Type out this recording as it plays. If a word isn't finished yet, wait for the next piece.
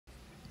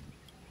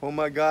Oh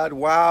my God,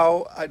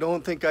 wow. I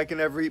don't think I can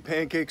ever eat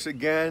pancakes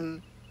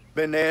again.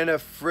 Banana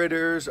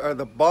fritters are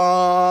the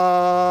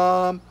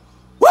bomb.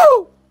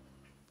 Woo!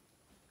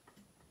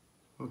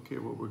 Okay,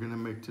 what we're gonna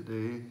make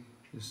today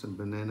is some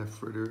banana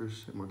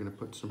fritters, and we're gonna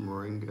put some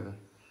moringa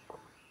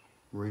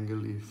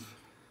leaf.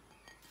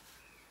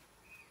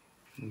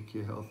 Make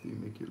you healthy,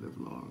 make you live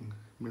long.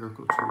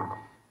 Miracle tree.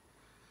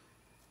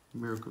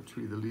 Miracle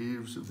tree. The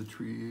leaves of the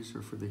trees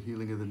are for the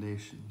healing of the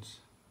nations.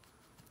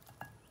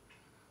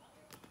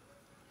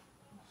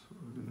 So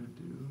what we're gonna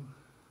do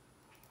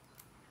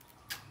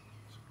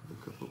is put a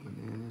couple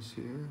bananas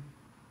here.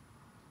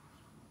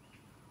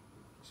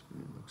 This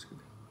banana looks good.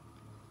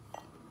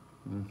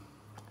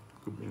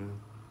 Good banana.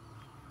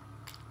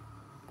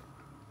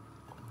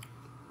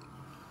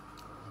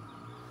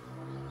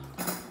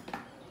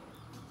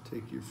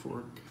 Take your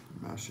fork,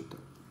 mash it up.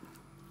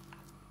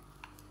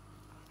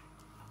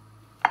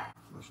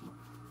 Mash it up.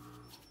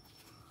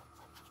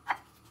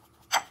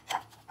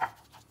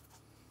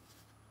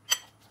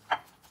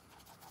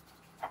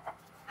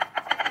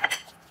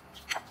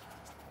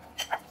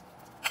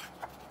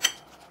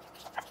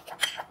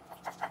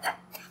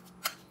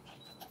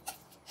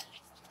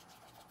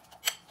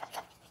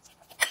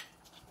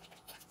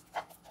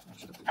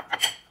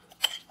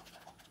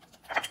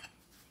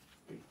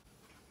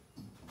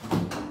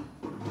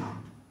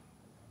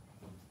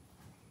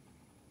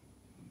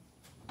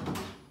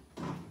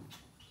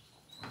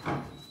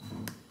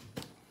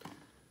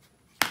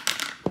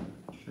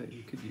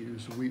 You could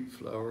use wheat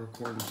flour,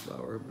 corn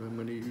flour, but I'm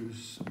going to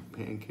use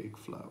pancake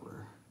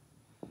flour.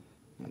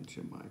 And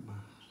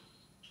Jemima.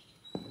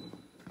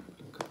 Put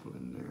a couple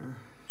in there.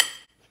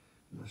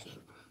 Mash it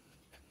up.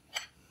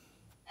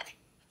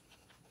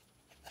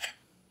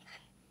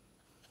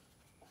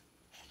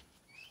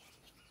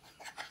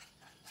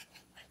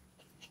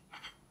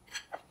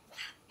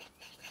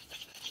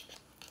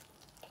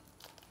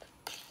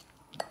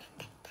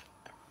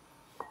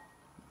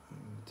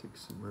 Take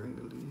some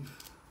moringa leaf.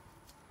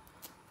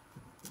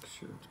 Make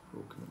sure it's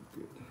broken up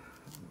good.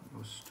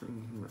 No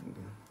stringy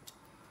moringa.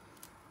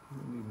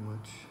 Don't need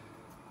much.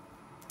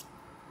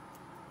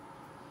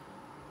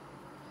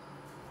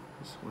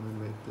 Just want to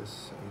make this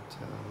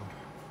towel.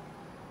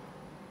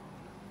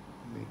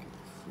 Make it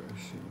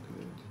fresh and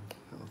good and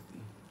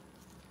healthy.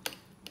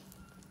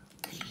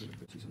 Get a bit of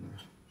veggies in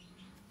there.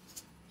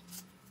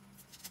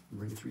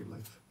 Moringa tree of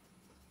life.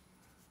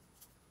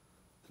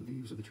 The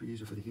leaves of the trees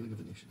are for the healing of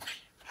the nations.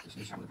 This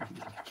nation will never be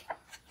healed.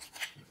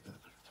 Like that.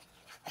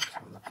 Mix it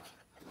all up.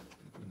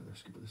 Put another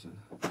scoop of this in.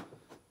 Oh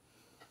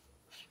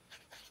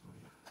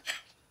yeah.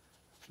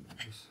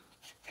 Nice.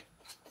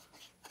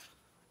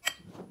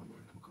 One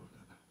more, we'll go with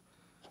that.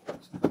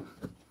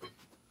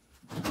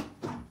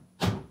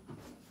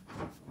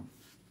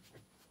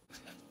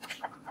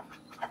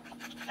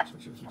 So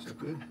make sure this looks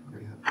good.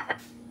 There you have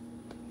it.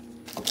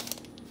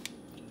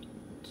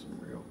 Some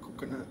real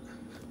coconut.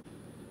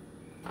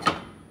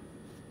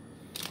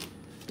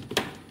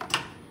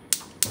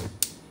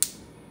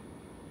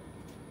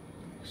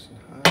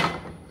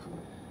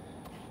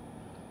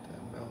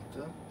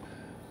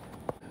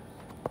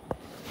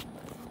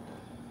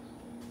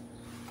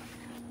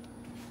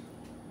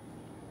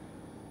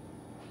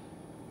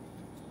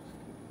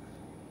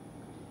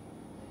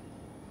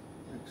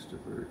 Extra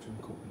virgin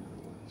coconut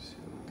ones. See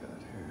what we got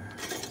here.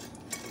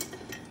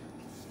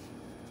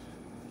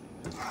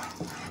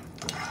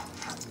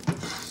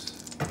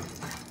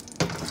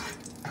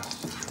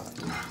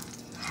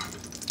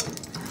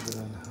 Put it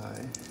on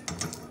high.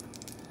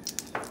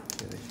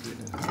 Get it good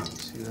and hot.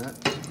 See that?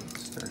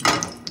 It's starting.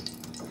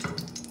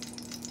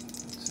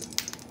 That's it.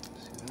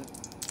 See that?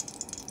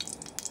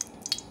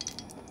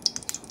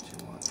 That's what you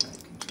want. Now you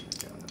can turn it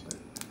down a bit.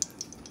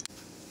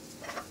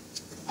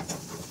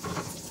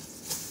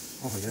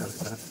 Oh yeah, look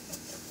at that.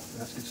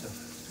 That's good stuff.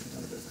 Turn it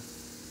down a bit.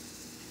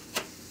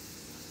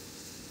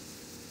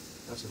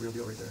 That's the real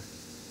deal right there.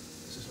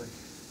 This is like,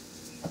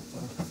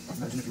 well,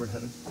 imagine if you were in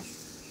heaven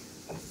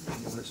and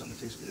you wanted something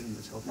that tastes good and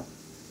it's healthy.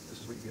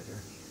 This is what you get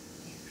here.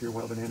 Pure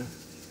wild banana,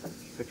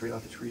 picked right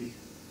off the tree,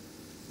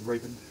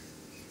 ripened,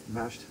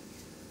 mashed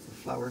with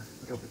flour.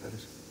 Look how good that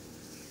is.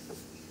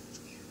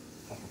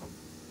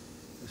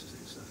 This is the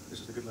good stuff. This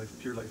is the good life,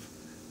 pure life,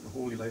 the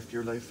holy life,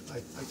 pure life,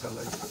 I tell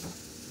life,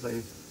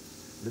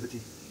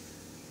 Livity.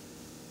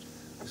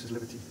 This is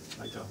Livity,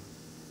 I tell.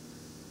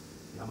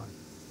 Yeah, man.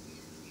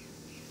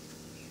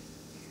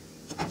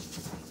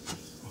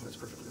 Oh, that's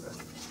perfectly back.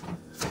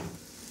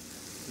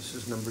 This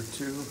is number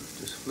 2.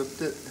 Just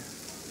flipped it.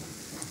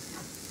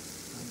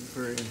 I'm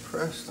very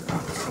impressed.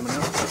 It's coming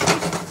out.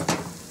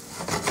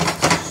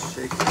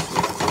 Shake it.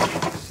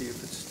 See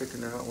if it's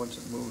sticking out. Once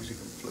it moves, you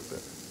can flip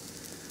it.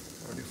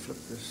 I already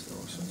flipped this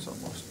though, so it's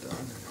almost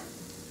done.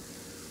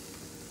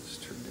 Let's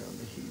turn down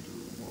the heat a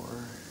little more.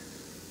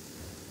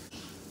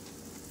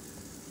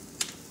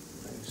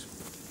 Nice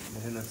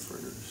banana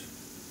fritters.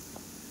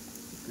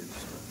 Good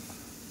stuff.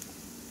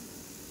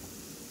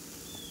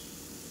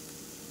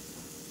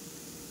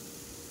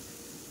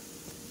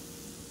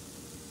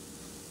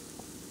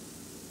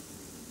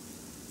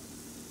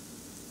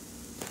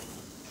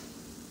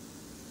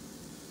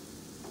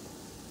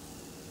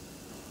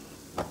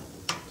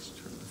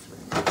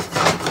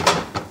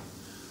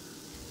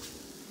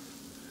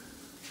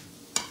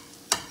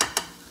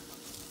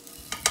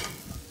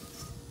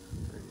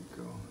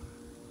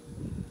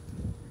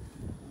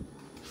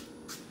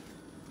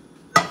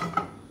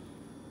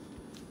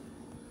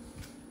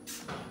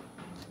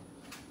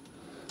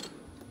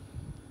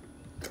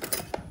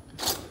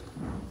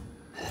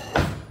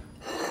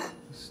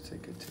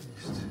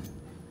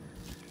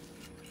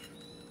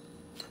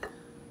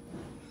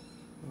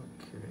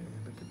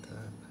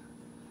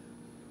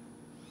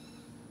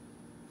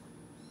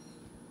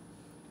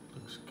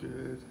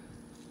 good.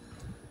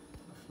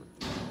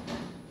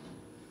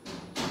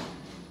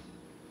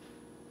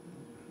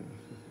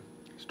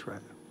 Let's try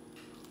it.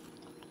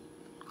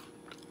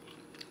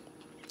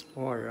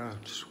 Oh yeah,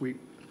 it's sweet.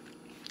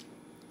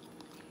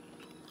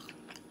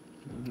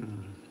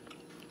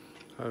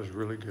 That was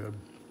really good.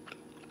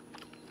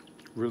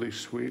 Really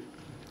sweet.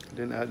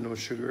 Didn't add no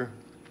sugar.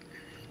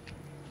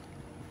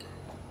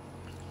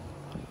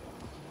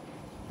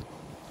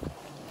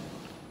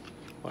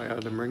 Oh yeah,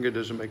 the moringa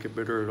doesn't make it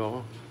bitter at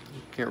all.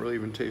 You can't really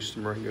even taste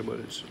the moringa, but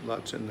it's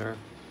lots in there.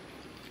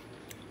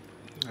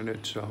 And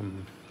it's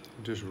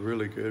just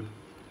really good.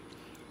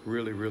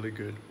 Really, really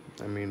good.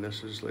 I mean,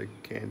 this is like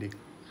candy.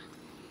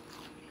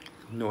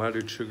 No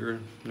added sugar,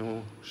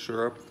 no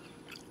syrup.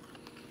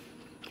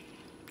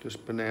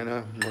 Just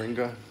banana,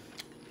 moringa,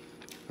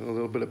 and a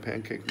little bit of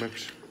pancake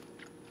mix.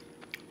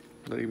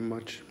 Not even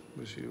much.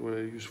 Let's see what I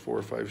use, 4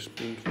 or 5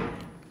 spoonfuls.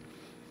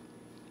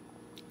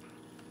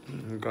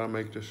 I'm gonna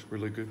make this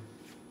really good.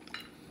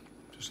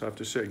 Just have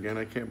to say again,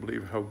 I can't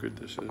believe how good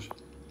this is.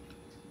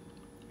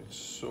 It's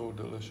so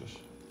delicious.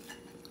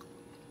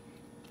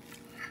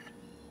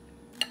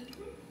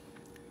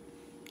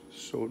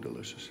 So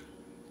delicious.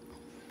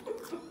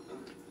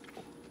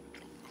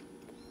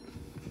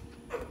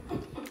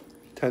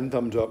 10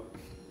 thumbs up.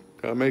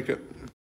 Gotta make it.